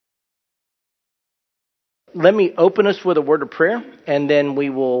Let me open us with a word of prayer, and then we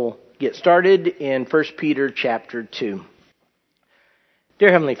will get started in 1 Peter chapter 2.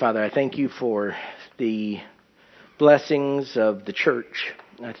 Dear Heavenly Father, I thank you for the blessings of the church.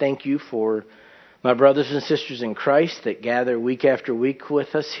 I thank you for my brothers and sisters in Christ that gather week after week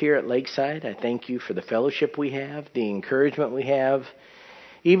with us here at Lakeside. I thank you for the fellowship we have, the encouragement we have,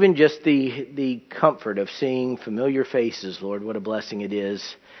 even just the comfort of seeing familiar faces, Lord. What a blessing it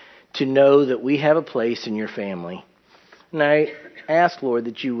is to know that we have a place in your family. And I ask, Lord,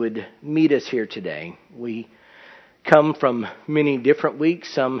 that you would meet us here today. We come from many different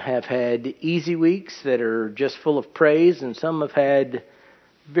weeks. Some have had easy weeks that are just full of praise, and some have had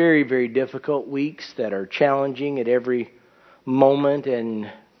very, very difficult weeks that are challenging at every moment, and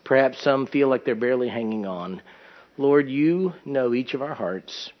perhaps some feel like they're barely hanging on. Lord, you know each of our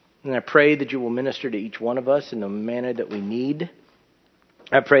hearts, and I pray that you will minister to each one of us in the manner that we need.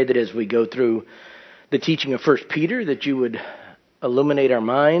 I pray that as we go through the teaching of 1 Peter, that you would illuminate our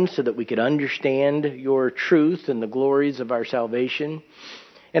minds so that we could understand your truth and the glories of our salvation.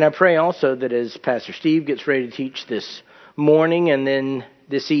 And I pray also that as Pastor Steve gets ready to teach this morning and then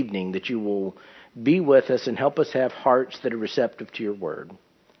this evening, that you will be with us and help us have hearts that are receptive to your word.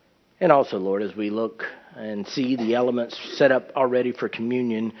 And also, Lord, as we look and see the elements set up already for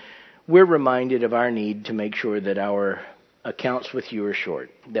communion, we're reminded of our need to make sure that our accounts with you are short,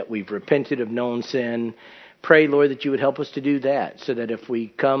 that we've repented of known sin. Pray, Lord, that you would help us to do that, so that if we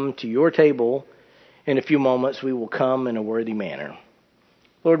come to your table in a few moments, we will come in a worthy manner.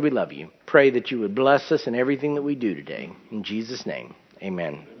 Lord, we love you. Pray that you would bless us in everything that we do today. In Jesus' name,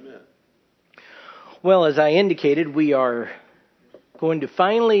 amen. Well, as I indicated, we are going to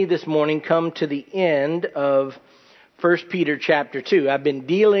finally this morning come to the end of 1 Peter chapter 2. I've been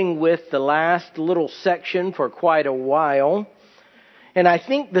dealing with the last little section for quite a while. And I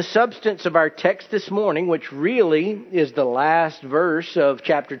think the substance of our text this morning, which really is the last verse of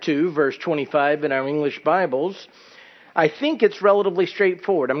chapter 2, verse 25 in our English Bibles, I think it's relatively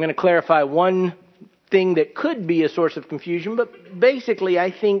straightforward. I'm going to clarify one thing that could be a source of confusion, but basically I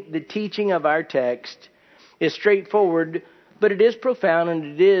think the teaching of our text is straightforward, but it is profound and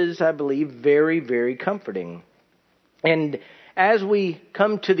it is, I believe, very, very comforting. And as we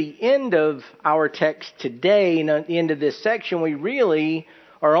come to the end of our text today, and at the end of this section, we really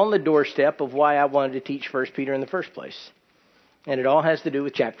are on the doorstep of why I wanted to teach 1 Peter in the first place. And it all has to do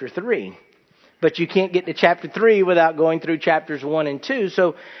with chapter 3. But you can't get to chapter 3 without going through chapters 1 and 2.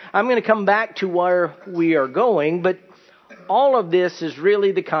 So I'm going to come back to where we are going, but all of this is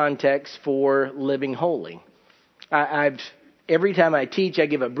really the context for living holy. Every time I teach, I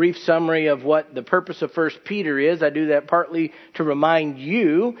give a brief summary of what the purpose of 1 Peter is. I do that partly to remind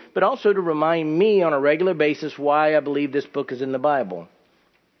you, but also to remind me on a regular basis why I believe this book is in the Bible.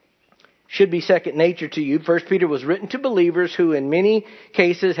 Should be second nature to you. 1 Peter was written to believers who in many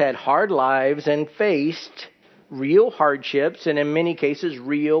cases had hard lives and faced real hardships and in many cases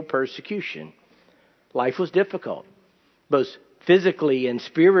real persecution. Life was difficult, both physically and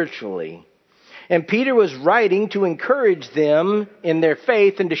spiritually. And Peter was writing to encourage them in their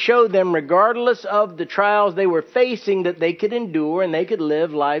faith and to show them, regardless of the trials they were facing, that they could endure and they could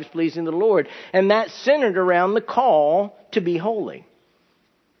live lives pleasing to the Lord. And that centered around the call to be holy.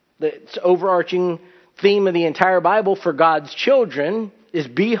 The overarching theme of the entire Bible for God's children is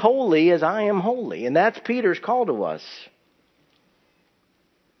be holy as I am holy. And that's Peter's call to us.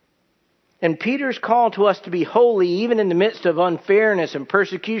 And Peter's call to us to be holy, even in the midst of unfairness and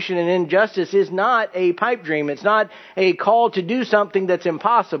persecution and injustice, is not a pipe dream. It's not a call to do something that's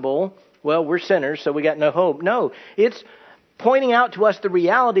impossible. Well, we're sinners, so we got no hope. No, it's pointing out to us the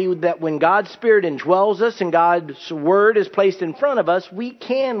reality that when God's Spirit indwells us and God's Word is placed in front of us, we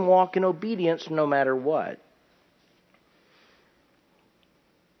can walk in obedience no matter what.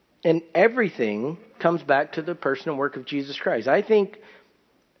 And everything comes back to the person and work of Jesus Christ. I think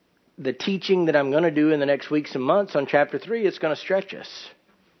the teaching that I'm going to do in the next weeks and months on chapter 3, it's going to stretch us.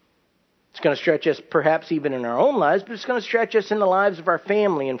 It's going to stretch us perhaps even in our own lives, but it's going to stretch us in the lives of our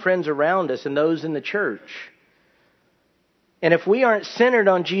family and friends around us and those in the church. And if we aren't centered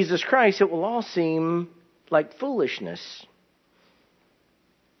on Jesus Christ, it will all seem like foolishness.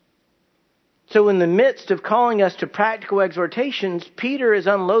 So in the midst of calling us to practical exhortations, Peter is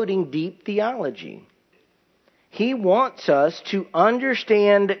unloading deep theology. He wants us to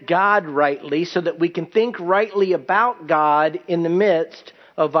understand God rightly so that we can think rightly about God in the midst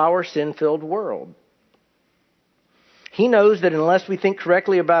of our sin-filled world. He knows that unless we think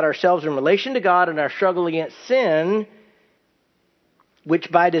correctly about ourselves in relation to God and our struggle against sin,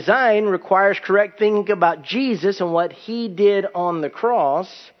 which by design requires correct thinking about Jesus and what He did on the cross,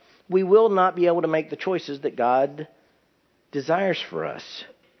 we will not be able to make the choices that God desires for us.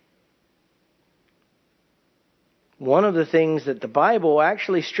 One of the things that the Bible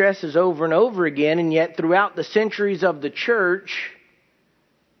actually stresses over and over again, and yet throughout the centuries of the church,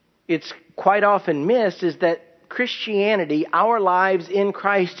 it's quite often missed, is that Christianity, our lives in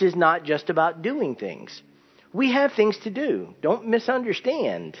Christ, is not just about doing things. We have things to do. Don't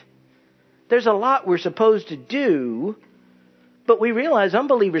misunderstand. There's a lot we're supposed to do, but we realize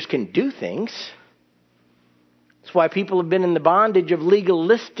unbelievers can do things. That's why people have been in the bondage of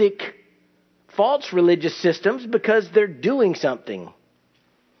legalistic, false religious systems, because they're doing something.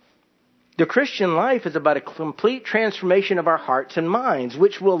 The Christian life is about a complete transformation of our hearts and minds,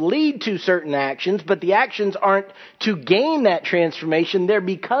 which will lead to certain actions, but the actions aren't to gain that transformation, they're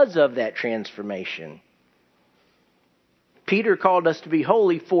because of that transformation. Peter called us to be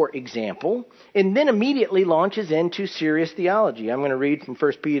holy, for example, and then immediately launches into serious theology. I'm going to read from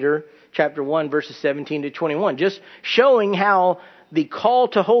 1 Peter chapter 1, verses 17 to 21, just showing how the call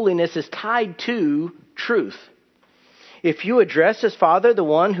to holiness is tied to truth. If you address as Father the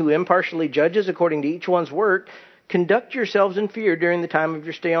one who impartially judges according to each one's work, conduct yourselves in fear during the time of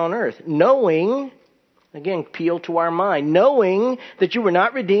your stay on earth, knowing, again, appeal to our mind, knowing that you were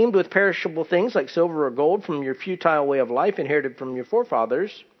not redeemed with perishable things like silver or gold from your futile way of life inherited from your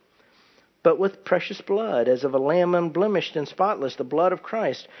forefathers, but with precious blood, as of a lamb unblemished and spotless, the blood of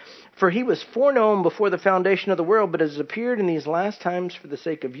Christ. For he was foreknown before the foundation of the world, but has appeared in these last times for the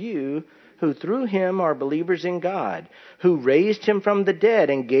sake of you, who through him are believers in God, who raised him from the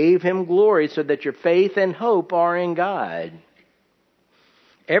dead and gave him glory, so that your faith and hope are in God.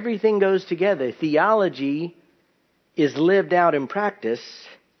 Everything goes together. Theology is lived out in practice.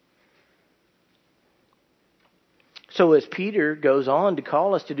 So as Peter goes on to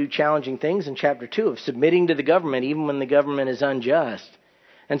call us to do challenging things in chapter 2 of submitting to the government even when the government is unjust,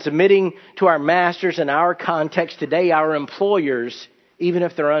 and submitting to our masters in our context today, our employers, even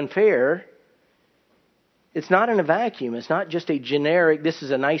if they're unfair, it's not in a vacuum. It's not just a generic, this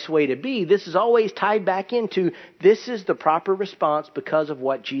is a nice way to be. This is always tied back into, this is the proper response because of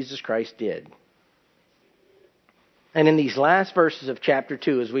what Jesus Christ did. And in these last verses of chapter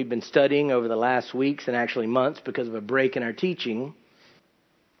 2, as we've been studying over the last weeks and actually months because of a break in our teaching,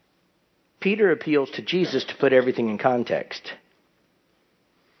 Peter appeals to Jesus to put everything in context.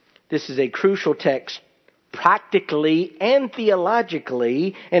 This is a crucial text practically and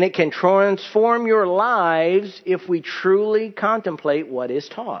theologically, and it can transform your lives if we truly contemplate what is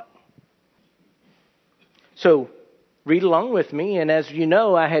taught. So, read along with me, and as you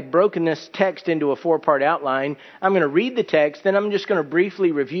know, I had broken this text into a 4-part outline. I'm going to read the text, then I'm just going to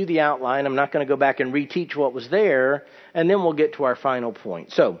briefly review the outline. I'm not going to go back and reteach what was there, and then we'll get to our final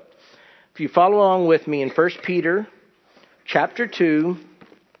point. So, if you follow along with me in 1 Peter chapter 2,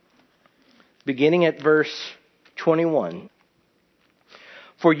 beginning at verse 21.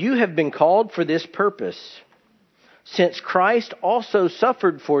 For you have been called for this purpose, since Christ also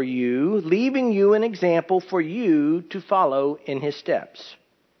suffered for you, leaving you an example for you to follow in his steps,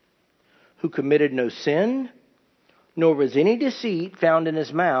 who committed no sin, nor was any deceit found in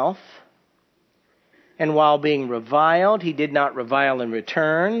his mouth. And while being reviled, he did not revile in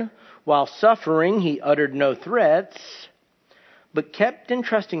return. While suffering, he uttered no threats, but kept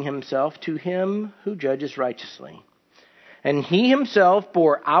entrusting himself to him who judges righteously. And he himself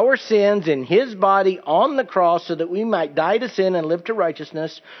bore our sins in his body on the cross so that we might die to sin and live to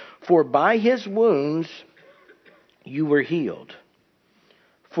righteousness. For by his wounds you were healed.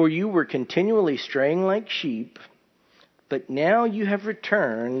 For you were continually straying like sheep, but now you have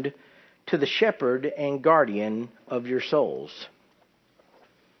returned to the shepherd and guardian of your souls.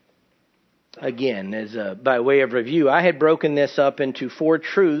 Again, by way of review, I had broken this up into 4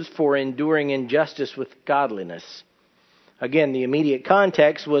 truths for enduring injustice with godliness. Again, the immediate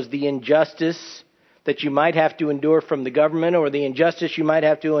context was the injustice that you might have to endure from the government or the injustice you might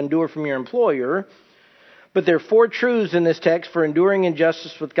have to endure from your employer. But there are 4 truths in this text for enduring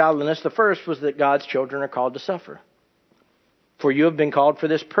injustice with godliness. The first was that God's children are called to suffer. For you have been called for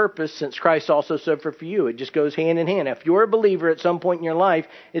this purpose, since Christ also suffered for you. It just goes hand in hand. If you're a believer at some point in your life,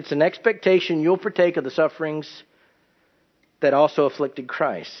 it's an expectation you'll partake of the sufferings that also afflicted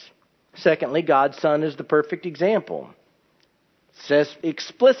Christ. Secondly, God's Son is the perfect example. It says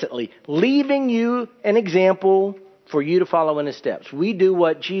explicitly, leaving you an example for you to follow in his steps. We do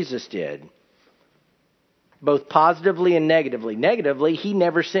what Jesus did, both positively and negatively. Negatively, he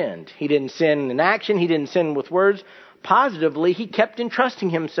never sinned. He didn't sin in action. He didn't sin with words. Positively, he kept entrusting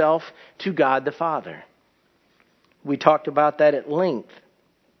himself to God the Father. We talked about that at length.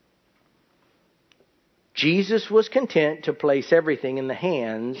 Jesus was content to place everything in the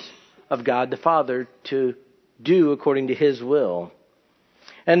hands of God the Father to do according to His will.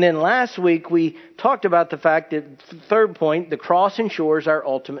 And then last week we talked about the fact that, third point, the cross ensures our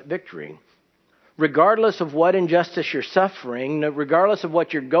ultimate victory. Regardless of what injustice you're suffering, regardless of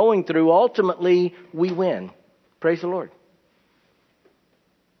what you're going through, ultimately we win. Praise the Lord.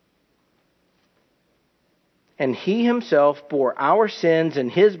 And He Himself bore our sins in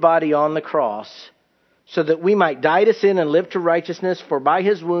His body on the cross, so that we might die to sin and live to righteousness, for by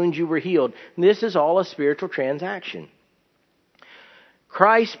His wounds you were healed. And this is all a spiritual transaction.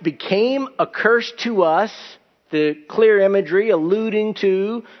 Christ became a curse to us, the clear imagery alluding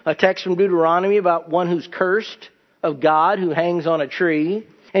to a text from Deuteronomy about one who's cursed of God, who hangs on a tree.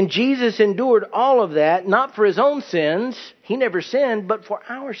 And Jesus endured all of that, not for His own sins, He never sinned, but for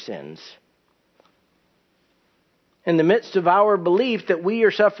our sins. In the midst of our belief that we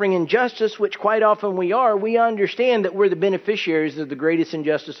are suffering injustice, which quite often we are, we understand that we're the beneficiaries of the greatest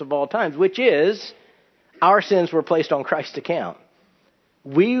injustice of all times, which is our sins were placed on Christ's account.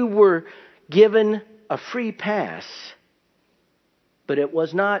 We were given a free pass, but it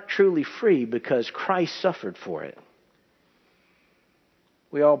was not truly free because Christ suffered for it.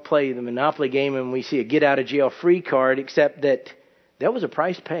 We all play the Monopoly game and we see a get-out-of-jail-free card, except that there was a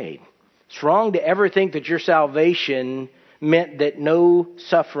price paid. It's wrong to ever think that your salvation meant that no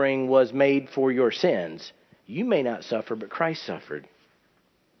suffering was made for your sins. You may not suffer, but Christ suffered.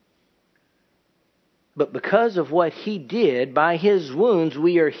 But because of what He did, by His wounds,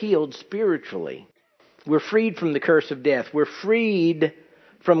 we are healed spiritually. We're freed from the curse of death. We're freed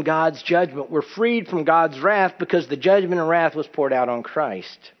from God's judgment. We're freed from God's wrath because the judgment and wrath was poured out on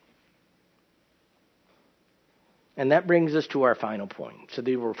Christ. And that brings us to our final point. So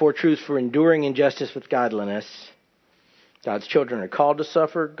there were 4 truths for enduring injustice with godliness. God's children are called to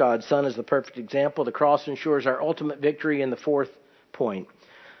suffer. God's Son is the perfect example. The cross ensures our ultimate victory. And the 4th point,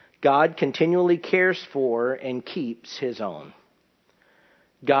 God continually cares for and keeps His own.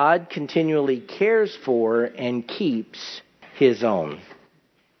 God continually cares for and keeps His own.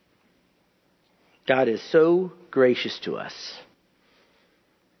 God is so gracious to us.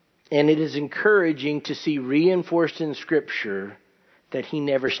 And it is encouraging to see reinforced in Scripture that He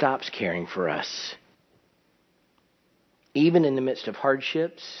never stops caring for us. Even in the midst of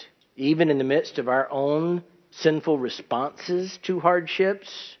hardships, even in the midst of our own sinful responses to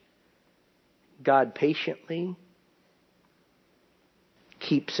hardships, God patiently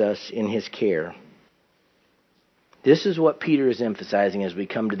keeps us in His care. This is what Peter is emphasizing as we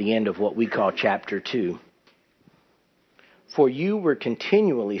come to the end of what we call chapter 2. For you were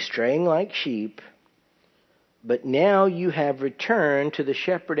continually straying like sheep, but now you have returned to the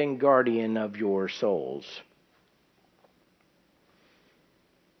shepherd and guardian of your souls.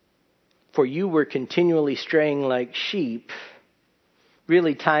 For you were continually straying like sheep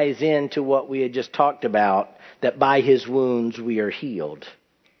really ties into what we had just talked about, that by His wounds we are healed.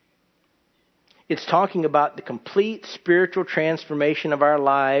 It's talking about the complete spiritual transformation of our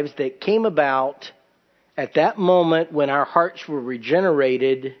lives that came about at that moment when our hearts were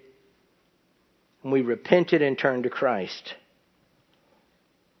regenerated and we repented and turned to Christ.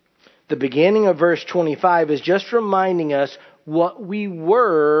 The beginning of verse 25 is just reminding us what we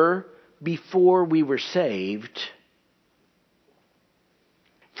were before we were saved.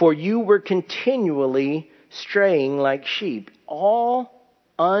 For you were continually straying like sheep. All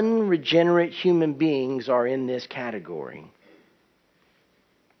unregenerate human beings are in this category.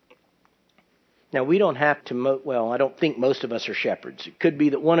 Now, we don't have to, I don't think most of us are shepherds. It could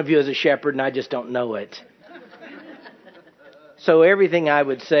be that one of you is a shepherd and I just don't know it. So everything I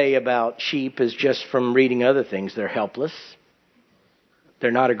would say about sheep is just from reading other things. They're helpless.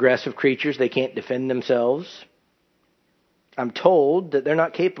 They're not aggressive creatures. They can't defend themselves. I'm told that they're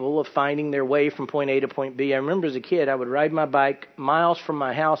not capable of finding their way from point A to point B. I remember as a kid, I would ride my bike miles from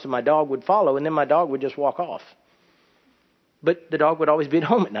my house and my dog would follow, and then my dog would just walk off. But the dog would always be at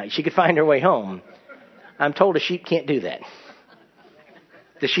home at night. She could find her way home. I'm told a sheep can't do that.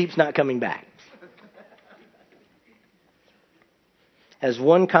 The sheep's not coming back. As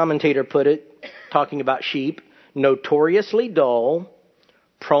one commentator put it, talking about sheep, notoriously dull,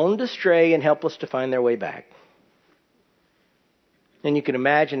 prone to stray, and helpless to find their way back. And you can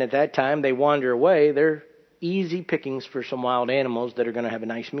imagine at that time they wander away. They're easy pickings for some wild animals that are going to have a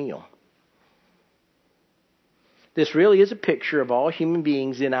nice meal. This really is a picture of all human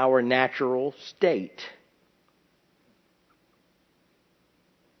beings in our natural state.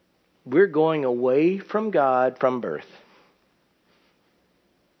 We're going away from God from birth.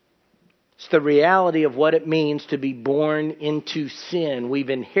 It's the reality of what it means to be born into sin.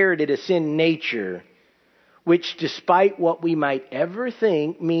 We've inherited a sin nature. which despite what we might ever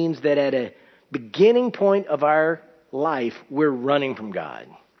think means that at a beginning point of our life, we're running from God.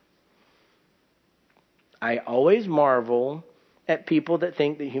 I always marvel at people that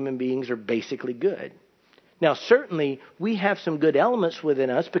think that human beings are basically good. Now, certainly, we have some good elements within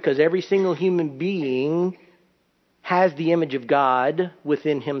us because every single human being has the image of God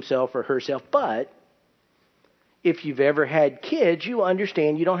within himself or herself. But if you've ever had kids, you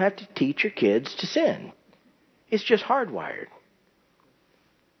understand you don't have to teach your kids to sin. It's just hardwired.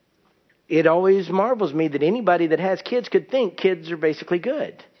 It always marvels me that anybody that has kids could think kids are basically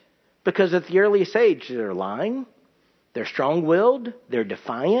good. Because at the earliest age, they're lying, they're strong-willed, they're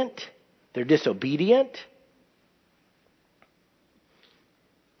defiant, they're disobedient.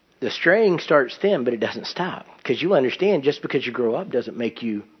 The straying starts then, but it doesn't stop. Because you understand just because you grow up doesn't make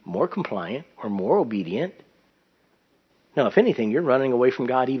you more compliant or more obedient. No, if anything, you're running away from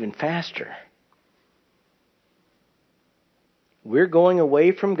God even faster. We're going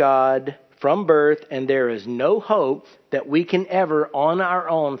away from God from birth, and there is no hope that we can ever on our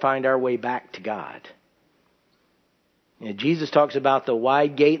own find our way back to God. And Jesus talks about the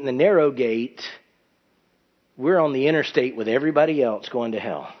wide gate and the narrow gate. We're on the interstate with everybody else going to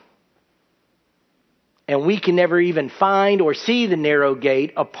hell. And we can never even find or see the narrow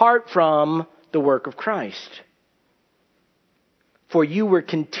gate apart from the work of Christ. For you were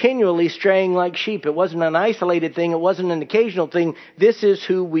continually straying like sheep. It wasn't an isolated thing. It wasn't an occasional thing. This is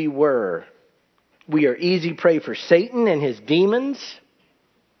who we were. We are easy prey for Satan and his demons.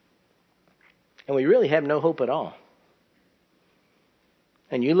 And we really have no hope at all.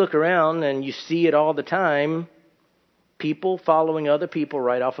 And you look around and you see it all the time. People following other people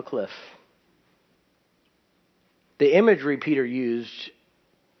right off a cliff. The imagery Peter used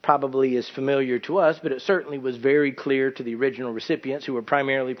probably is familiar to us, but it certainly was very clear to the original recipients who were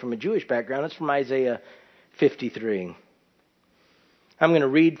primarily from a Jewish background. It's from Isaiah 53. I'm going to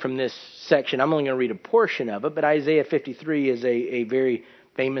read from this section. I'm only going to read a portion of it, but Isaiah 53 is a very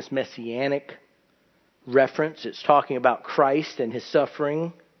famous messianic reference. It's talking about Christ and his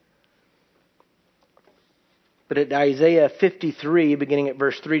suffering. But at Isaiah 53, beginning at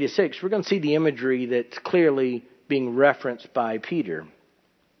verse 3 to 6, we're going to see the imagery that's clearly being referenced by Peter.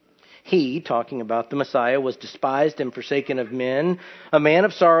 He, talking about the Messiah, was despised and forsaken of men, a man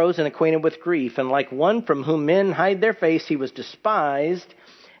of sorrows and acquainted with grief. And like one from whom men hide their face, he was despised,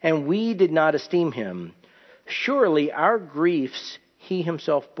 and we did not esteem him. Surely our griefs he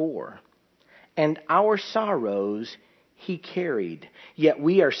himself bore, and our sorrows he carried. Yet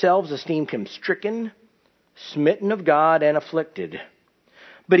we ourselves esteemed him stricken, smitten of God, and afflicted.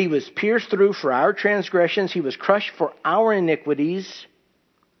 But he was pierced through for our transgressions. He was crushed for our iniquities.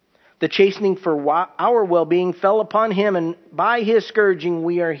 The chastening for our well-being fell upon him, and by his scourging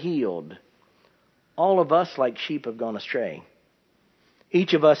we are healed. All of us like sheep have gone astray.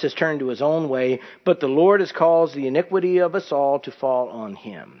 Each of us has turned to his own way, but the Lord has caused the iniquity of us all to fall on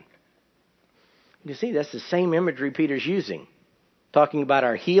him. You see, that's the same imagery Peter's using. Talking about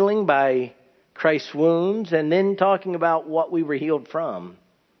our healing by Christ's wounds, and then talking about what we were healed from.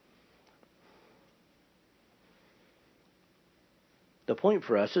 The point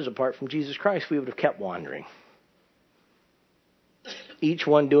for us is, apart from Jesus Christ, we would have kept wandering. Each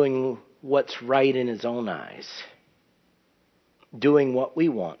one doing what's right in his own eyes. Doing what we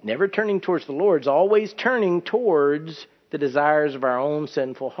want. Never turning towards the Lord's, always turning towards the desires of our own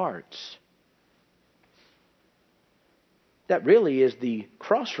sinful hearts. That really is the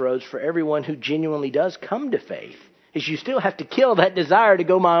crossroads for everyone who genuinely does come to faith. Is you still have to kill that desire to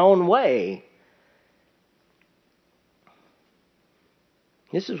go my own way.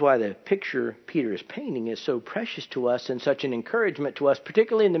 This is why the picture Peter is painting is so precious to us and such an encouragement to us,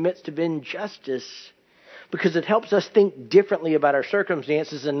 particularly in the midst of injustice, because it helps us think differently about our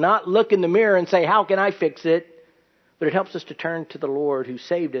circumstances and not look in the mirror and say, how can I fix it? But it helps us to turn to the Lord who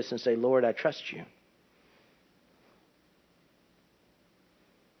saved us and say, Lord, I trust you.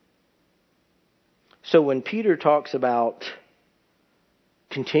 So when Peter talks about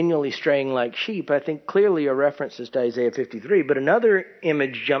continually straying like sheep, I think clearly a reference is to Isaiah 53. But another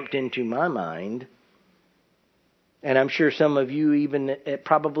image jumped into my mind, and I'm sure some of you even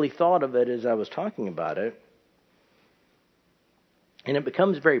probably thought of it as I was talking about it. And it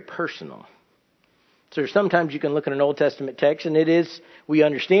becomes very personal. So sometimes you can look at an Old Testament text, and we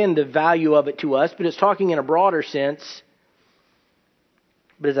understand the value of it to us, but it's talking in a broader sense.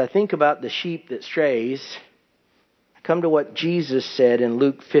 But as I think about the sheep that strays, come to what Jesus said in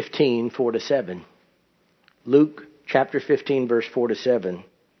Luke 15, 4-7. Luke chapter 15, verse 4-7.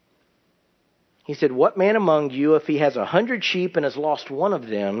 He said, what man among you, if he has 100 sheep and has lost one of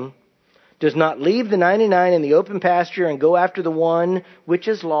them, does not leave the 99 in the open pasture and go after the one which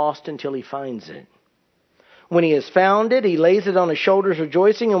is lost until he finds it. When he has found it, he lays it on his shoulders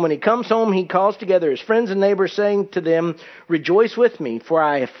rejoicing, and when he comes home, he calls together his friends and neighbors, saying to them, rejoice with me, for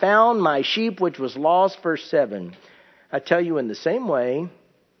I have found my sheep which was lost. Verse 7. I tell you, in the same way,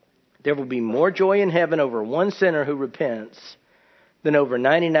 there will be more joy in heaven over one sinner who repents than over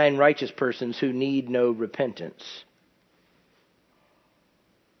 99 righteous persons who need no repentance.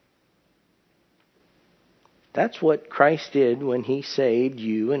 That's what Christ did when he saved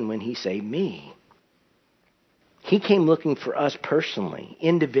you and when he saved me. He came looking for us personally,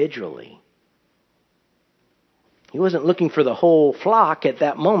 individually. He wasn't looking for the whole flock at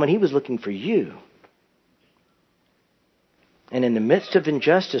that moment. He was looking for you. And in the midst of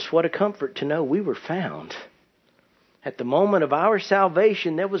injustice, what a comfort to know we were found. At the moment of our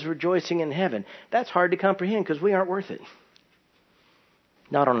salvation, there was rejoicing in heaven. That's hard to comprehend because we aren't worth it.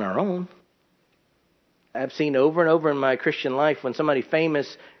 Not on our own. I've seen over and over in my Christian life when somebody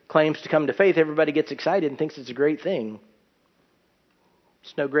famous claims to come to faith, everybody gets excited and thinks it's a great thing.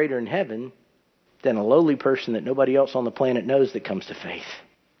 It's no greater in heaven than a lowly person that nobody else on the planet knows that comes to faith.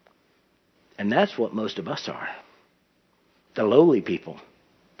 And that's what most of us are. The lowly people.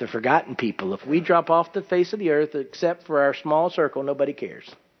 The forgotten people. If we drop off the face of the earth, except for our small circle, nobody cares.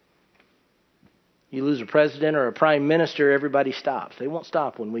 You lose a president or a prime minister, everybody stops. They won't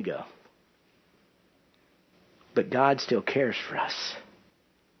stop when we go. But God still cares for us.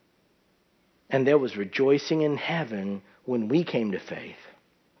 And there was rejoicing in heaven when we came to faith.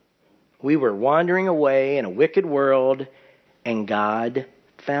 We were wandering away in a wicked world, and God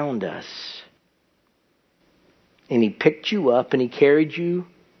found us. And he picked you up and he carried you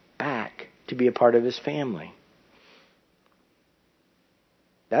back to be a part of his family.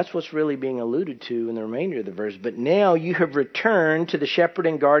 That's what's really being alluded to in the remainder of the verse. But now you have returned to the shepherd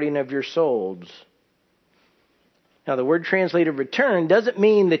and guardian of your souls. Now, the word translated return doesn't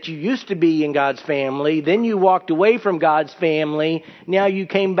mean that you used to be in God's family, then you walked away from God's family, now you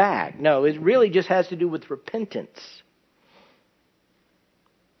came back. No, it really just has to do with repentance.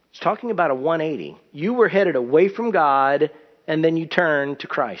 It's talking about a 180. You were headed away from God, and then you turned to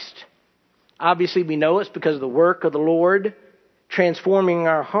Christ. Obviously, we know it's because of the work of the Lord transforming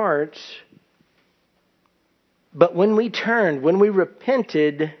our hearts. But when we turned, when we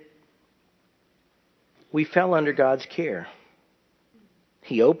repented, we fell under God's care.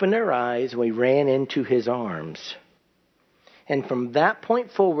 He opened our eyes and we ran into his arms. And from that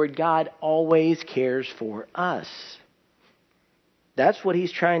point forward, God always cares for us. That's what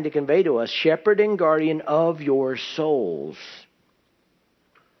he's trying to convey to us. Shepherd and guardian of your souls.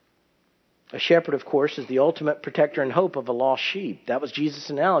 A shepherd, of course, is the ultimate protector and hope of a lost sheep. That was Jesus'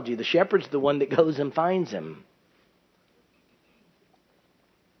 analogy. The shepherd's the one that goes and finds him.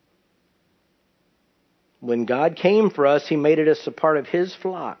 When God came for us, he made us a part of his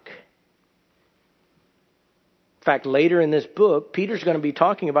flock. In fact, later in this book, Peter's going to be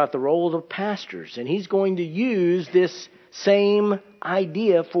talking about the role of pastors, and he's going to use this same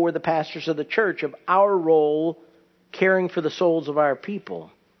idea for the pastors of the church of our role caring for the souls of our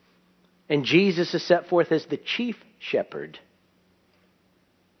people. And Jesus is set forth as the chief shepherd.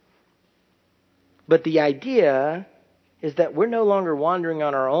 But the idea is that we're no longer wandering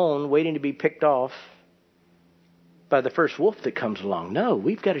on our own, waiting to be picked off by the first wolf that comes along. No,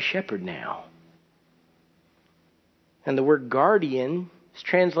 we've got a shepherd now. And the word guardian is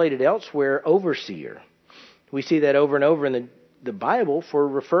translated elsewhere, overseer. We see that over and over in the Bible for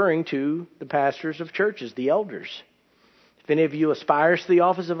referring to the pastors of churches, the elders. If any of you aspires to the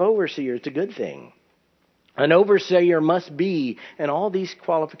office of overseer, it's a good thing. An overseer must be, and all these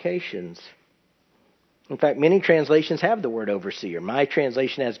qualifications. In fact, many translations have the word overseer. My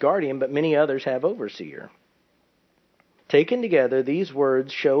translation has guardian, but many others have overseer. Taken together, these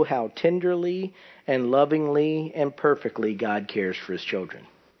words show how tenderly and lovingly and perfectly God cares for his children.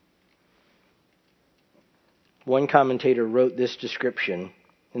 One commentator wrote this description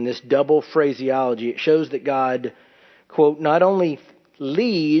in this double phraseology. It shows that God, quote, not only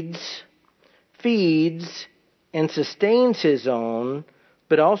leads, feeds, and sustains his own,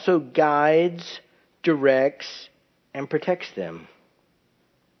 but also guides, directs, and protects them.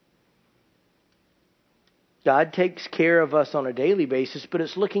 God takes care of us on a daily basis, but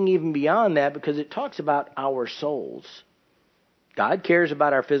it's looking even beyond that because it talks about our souls. God cares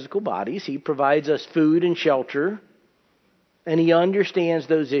about our physical bodies. He provides us food and shelter, and he understands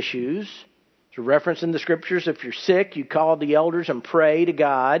those issues. There's a reference in the scriptures, if you're sick, you call the elders and pray to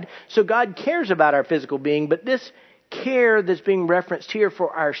God. So God cares about our physical being, but this care that's being referenced here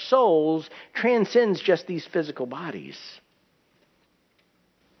for our souls transcends just these physical bodies.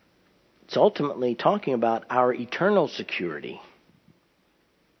 It's ultimately talking about our eternal security.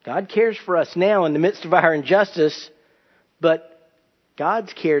 God cares for us now in the midst of our injustice, but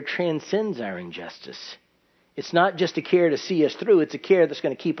God's care transcends our injustice. It's not just a care to see us through, it's a care that's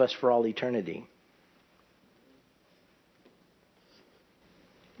going to keep us for all eternity.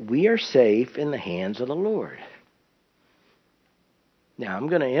 We are safe in the hands of the Lord. Now, I'm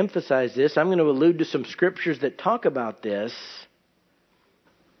going to emphasize this. I'm going to allude to some scriptures that talk about this.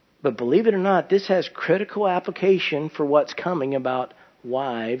 But believe it or not, this has critical application for what's coming about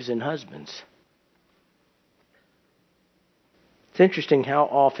wives and husbands. It's interesting how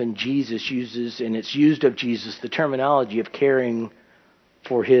often Jesus uses, and it's used of Jesus, the terminology of caring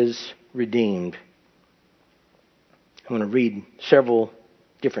for his redeemed. I'm going to read several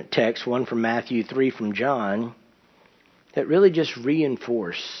different texts, one from Matthew, 3 from John, that really just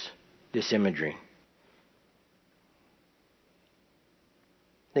reinforce this imagery.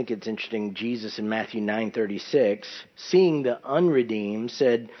 I think it's interesting, Jesus in Matthew 9:36, seeing the unredeemed,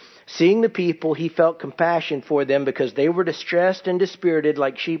 said, seeing the people, he felt compassion for them because they were distressed and dispirited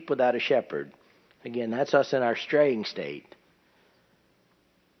like sheep without a shepherd. Again, that's us in our straying state.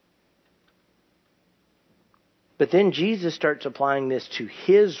 But then Jesus starts applying this to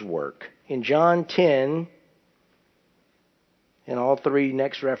his work. In John 10, and all three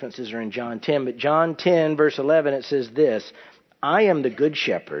next references are in John 10, but John 10, verse 11, it says this, I am the good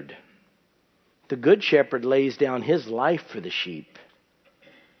shepherd. The good shepherd lays down his life for the sheep.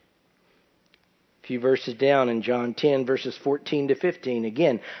 A few verses down in John 10, verses 14 to 15,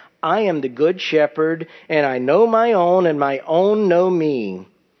 again, I am the good shepherd, and I know my own, and my own know me.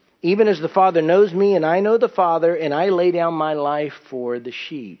 Even as the Father knows me, and I know the Father, and I lay down my life for the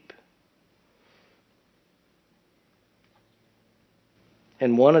sheep.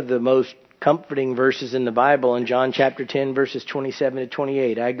 And one of the most comforting verses in the Bible in John chapter 10, verses 27 to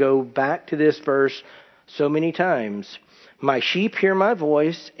 28. I go back to this verse so many times. My sheep hear my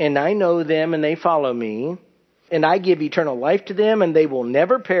voice, and I know them, and they follow me. And I give eternal life to them, and they will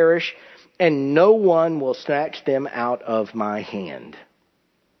never perish, and no one will snatch them out of my hand.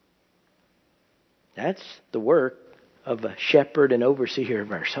 That's the work of a shepherd and overseer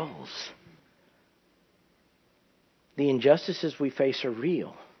of our souls. The injustices we face are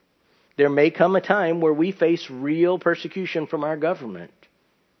real. There may come a time where we face real persecution from our government.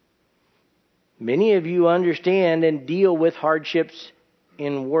 Many of you understand and deal with hardships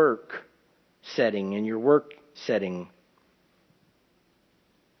in work setting, in your work setting.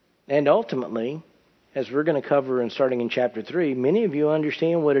 And ultimately, as we're going to cover and starting in chapter 3, many of you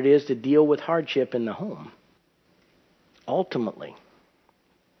understand what it is to deal with hardship in the home. Ultimately,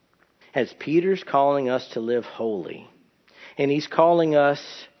 as Peter's calling us to live holy, and he's calling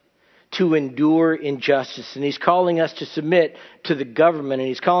us to endure injustice, and he's calling us to submit to the government, and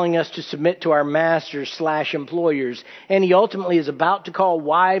he's calling us to submit to our masters/employers, and he ultimately is about to call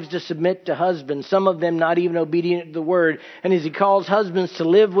wives to submit to husbands, some of them not even obedient to the word, and as he calls husbands to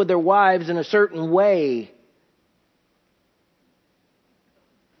live with their wives in a certain way,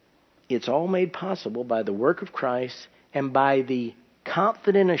 it's all made possible by the work of Christ and by the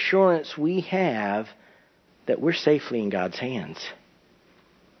confident assurance we have that we're safely in God's hands,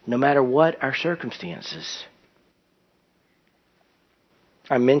 no matter what our circumstances.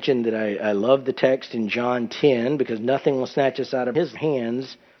 I mentioned that I love the text in John 10 because nothing will snatch us out of his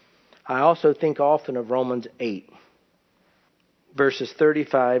hands. I also think often of Romans 8, verses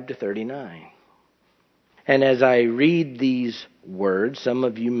 35 to 39. And as I read these words, some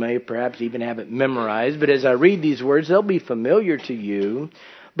of you may perhaps even have it memorized, but as I read these words, they'll be familiar to you.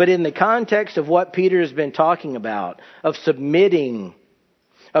 But in the context of what Peter has been talking about, of submitting,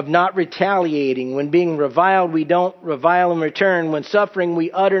 of not retaliating, when being reviled, we don't revile in return, when suffering, we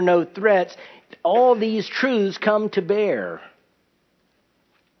utter no threats, all these truths come to bear.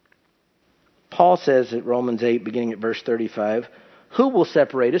 Paul says at Romans 8, beginning at verse 35, who will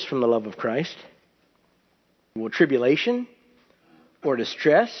separate us from the love of Christ? Will tribulation, or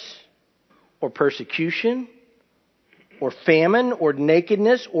distress, or persecution, or famine, or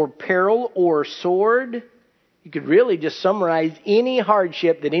nakedness, or peril, or sword? You could really just summarize any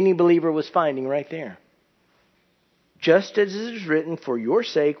hardship that any believer was finding right there. Just as it is written, for your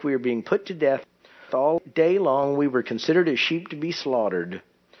sake we are being put to death. All day long we were considered as sheep to be slaughtered.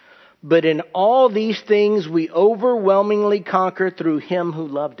 But in all these things we overwhelmingly conquer through him who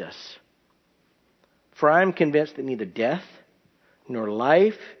loved us. For I am convinced that neither death, nor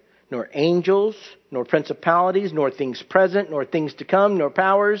life, nor angels, nor principalities, nor things present, nor things to come, nor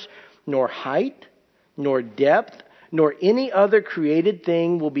powers, nor height, nor depth, nor any other created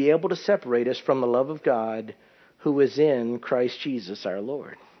thing will be able to separate us from the love of God who is in Christ Jesus our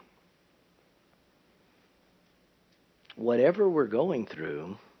Lord. whatever we're going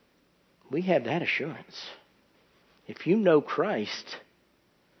through, we have that assurance. If you know Christ,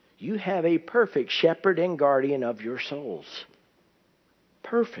 you have a perfect shepherd and guardian of your souls.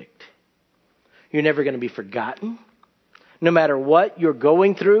 Perfect. You're never going to be forgotten. No matter what you're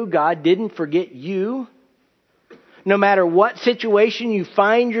going through, God didn't forget you. No matter what situation you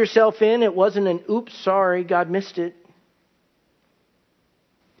find yourself in, it wasn't an oops, sorry, God missed it.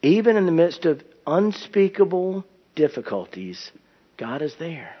 Even in the midst of unspeakable difficulties, God is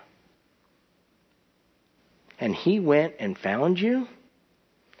there. And He went and found you.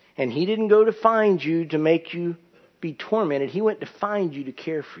 And He didn't go to find you to make you be tormented. He went to find you to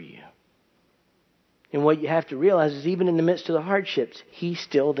care for you. And what you have to realize is even in the midst of the hardships, He's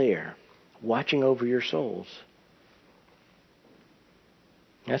still there, watching over your souls.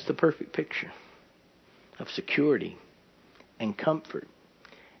 That's the perfect picture of security and comfort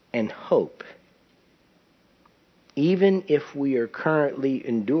and hope. Even if we are currently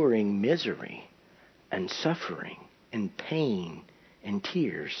enduring misery and suffering and pain and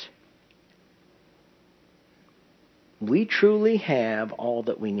tears, we truly have all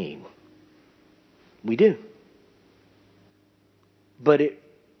that we need. We do. But it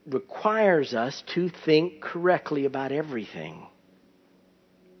requires us to think correctly about everything.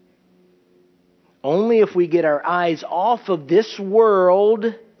 Only if we get our eyes off of this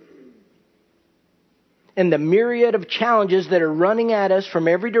world and the myriad of challenges that are running at us from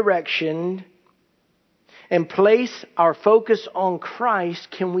every direction and place our focus on Christ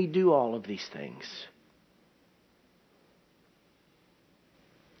can we do all of these things.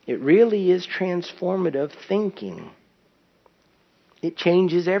 It really is transformative thinking. It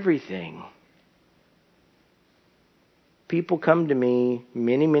changes everything. People come to me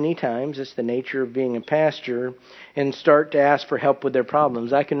many, many times, it's the nature of being a pastor, and start to ask for help with their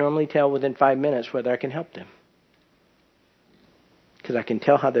problems. I can normally tell within 5 minutes whether I can help them. Because I can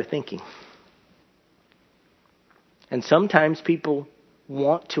tell how they're thinking. And sometimes people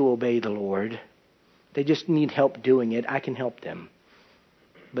want to obey the Lord. They just need help doing it. I can help them.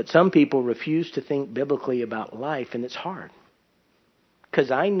 But some people refuse to think biblically about life, and it's hard.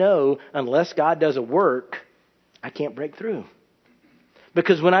 Because I know unless God does a work, I can't break through.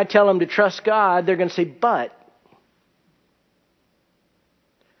 Because when I tell them to trust God, they're going to say, but.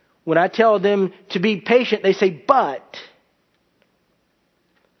 When I tell them to be patient, they say, but.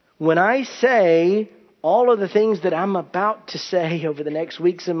 When I say all of the things that I'm about to say over the next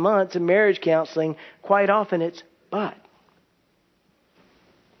weeks and months in marriage counseling, quite often it's but.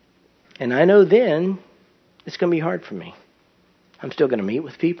 And I know then it's going to be hard for me. I'm still going to meet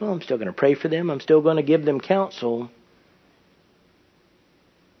with people. I'm still going to pray for them. I'm still going to give them counsel.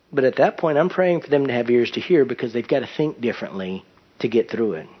 But at that point, I'm praying for them to have ears to hear because they've got to think differently to get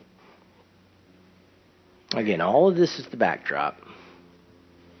through it. Again, all of this is the backdrop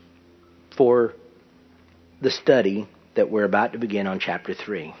for the study that we're about to begin on chapter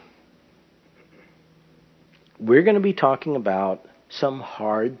 3. We're going to be talking about some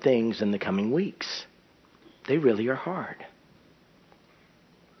hard things in the coming weeks. They really are hard.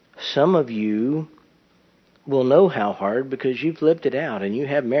 Some of you will know how hard because you've lived it out and you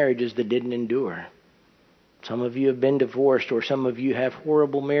have marriages that didn't endure. Some of you have been divorced, or some of you have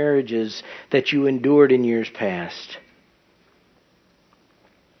horrible marriages that you endured in years past.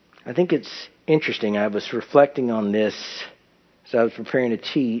 I think it's interesting. I was reflecting on this as I was preparing to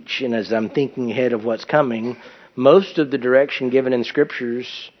teach, and as I'm thinking ahead of what's coming, most of the direction given in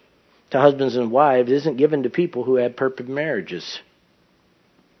Scriptures to husbands and wives isn't given to people who have perfect marriages.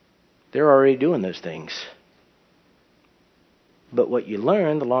 They're already doing those things. But what you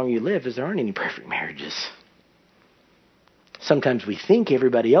learn the longer you live is there aren't any perfect marriages. Sometimes we think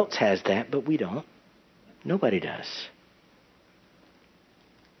everybody else has that, but we don't. Nobody does.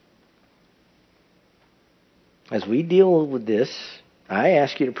 As we deal with this, I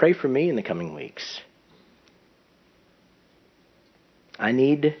ask you to pray for me in the coming weeks. I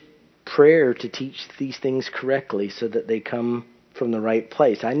need prayer to teach these things correctly so that they come from the right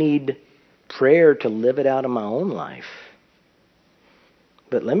place. I need prayer to live it out in my own life.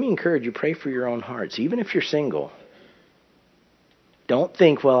 But let me encourage you, pray for your own hearts. Even if you're single, don't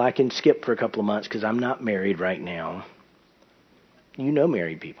think, well, I can skip for a couple of months because I'm not married right now. You know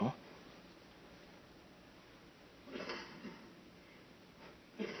married people.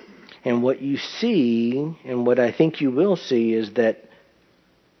 And what you see, and what I think you will see, is that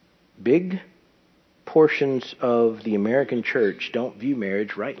big portions of the American church don't view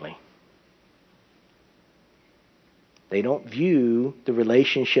marriage rightly. They don't view the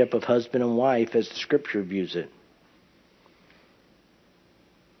relationship of husband and wife as the Scripture views it.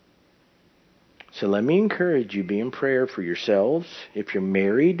 So let me encourage you, be in prayer for yourselves. If you're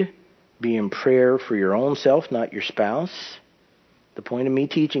married, be in prayer for your own self, not your spouse. The point of me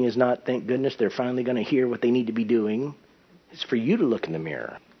teaching is not, thank goodness they're finally going to hear what they need to be doing. It's for you to look in the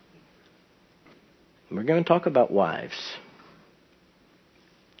mirror. We're going to talk about wives.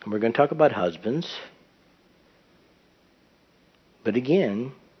 And we're going to talk about husbands. But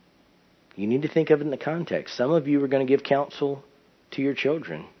again, you need to think of it in the context. Some of you are going to give counsel to your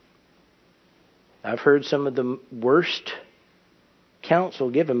children. I've heard some of the worst counsel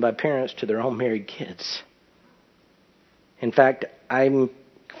given by parents to their own married kids. In fact, I'm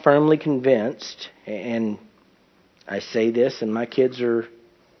firmly convinced, and I say this, and my kids are,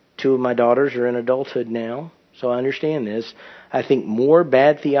 two of my daughters are in adulthood now, so I understand this. I think more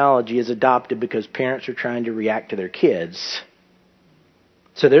bad theology is adopted because parents are trying to react to their kids.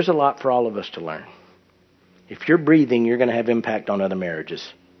 So there's a lot for all of us to learn. If you're breathing, you're going to have impact on other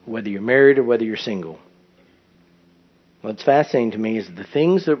marriages, whether you're married or whether you're single. What's fascinating to me is the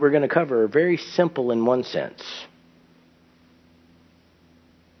things that we're going to cover are very simple in one sense.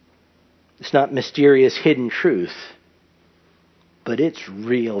 It's not mysterious hidden truth, but it's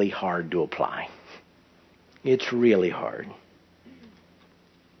really hard to apply. It's really hard.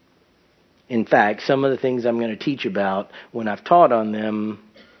 In fact, some of the things I'm going to teach about, when I've taught on them,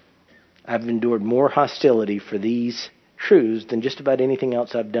 I've endured more hostility for these truths than just about anything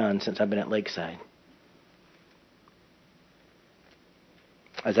else I've done since I've been at Lakeside.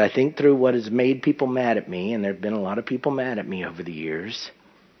 As I think through what has made people mad at me, and there have been a lot of people mad at me over the years,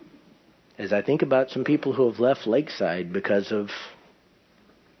 as I think about some people who have left Lakeside because of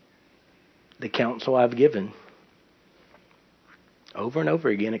the counsel I've given, over and over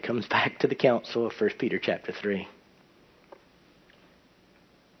again it comes back to the counsel of 1 Peter chapter 3.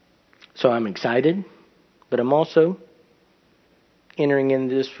 So I'm excited, but I'm also entering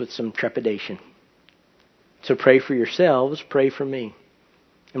into this with some trepidation. So pray for yourselves, pray for me,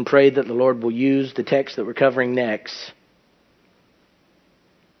 and pray that the Lord will use the text that we're covering next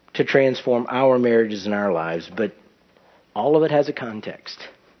to transform our marriages and our lives. But all of it has a context.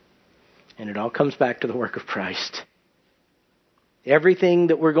 And it all comes back to the work of Christ. Everything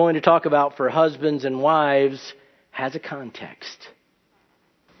that we're going to talk about for husbands and wives has a context.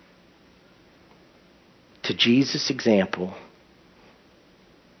 To Jesus' example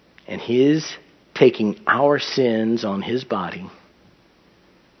and His taking our sins on His body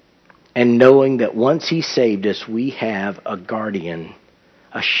and knowing that once He saved us, we have a guardian,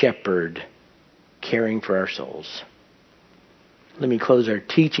 a shepherd caring for our souls. Let me close our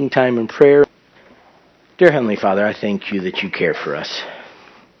teaching time in prayer. Dear Heavenly Father, I thank you that you care for us.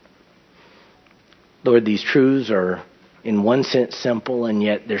 Lord, these truths are in one sense simple, and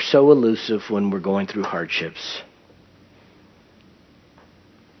yet they're so elusive when we're going through hardships.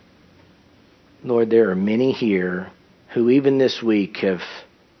 Lord, there are many here who even this week have,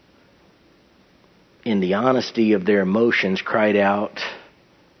 in the honesty of their emotions, cried out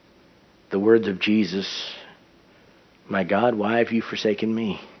the words of Jesus, "My God, why have you forsaken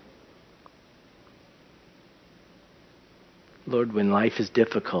me?" Lord, when life is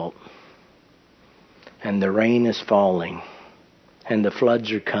difficult and the rain is falling and the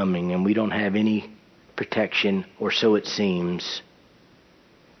floods are coming and we don't have any protection, or so it seems,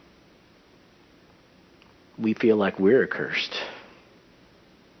 we feel like we're accursed.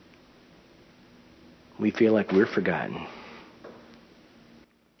 We feel like we're forgotten.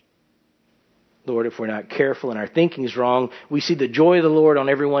 Lord, if we're not careful and our thinking's wrong, we see the joy of the Lord on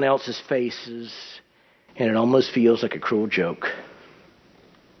everyone else's faces, and it almost feels like a cruel joke.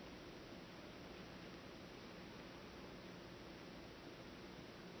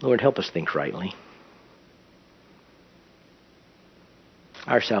 Lord, help us think rightly.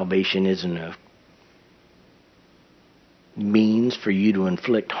 Our salvation isn't a means for you to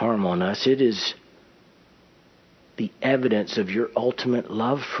inflict harm on us. It is the evidence of your ultimate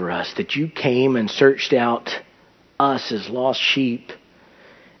love for us, that you came and searched out us as lost sheep,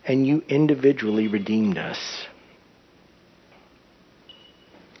 and you individually redeemed us.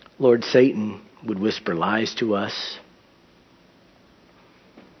 Lord, Satan would whisper lies to us.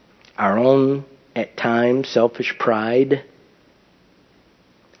 Our own, at times, selfish pride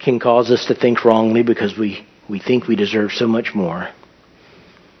can cause us to think wrongly because we think we deserve so much more.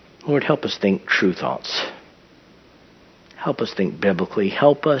 Lord, help us think true thoughts. Help us think biblically.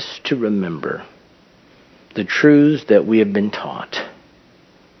 Help us to remember the truths that we have been taught.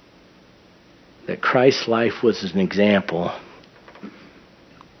 That Christ's life was an example,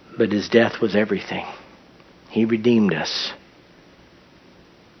 but His death was everything. He redeemed us.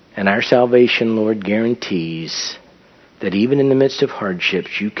 And our salvation, Lord, guarantees that even in the midst of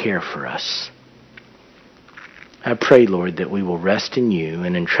hardships, you care for us. I pray, Lord, that we will rest in you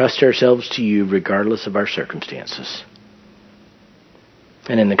and entrust ourselves to you regardless of our circumstances.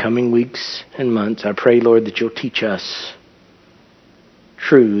 And in the coming weeks and months, I pray, Lord, that you'll teach us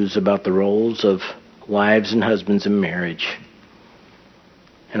truths about the roles of wives and husbands in marriage.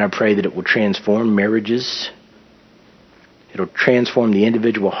 And I pray that it will transform marriages. It'll transform the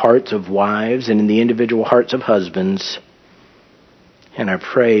individual hearts of wives and in the individual hearts of husbands. And I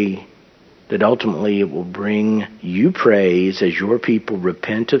pray that ultimately it will bring you praise as your people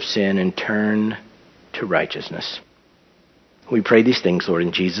repent of sin and turn to righteousness. We pray these things, Lord,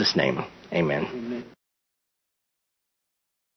 in Jesus' name. Amen.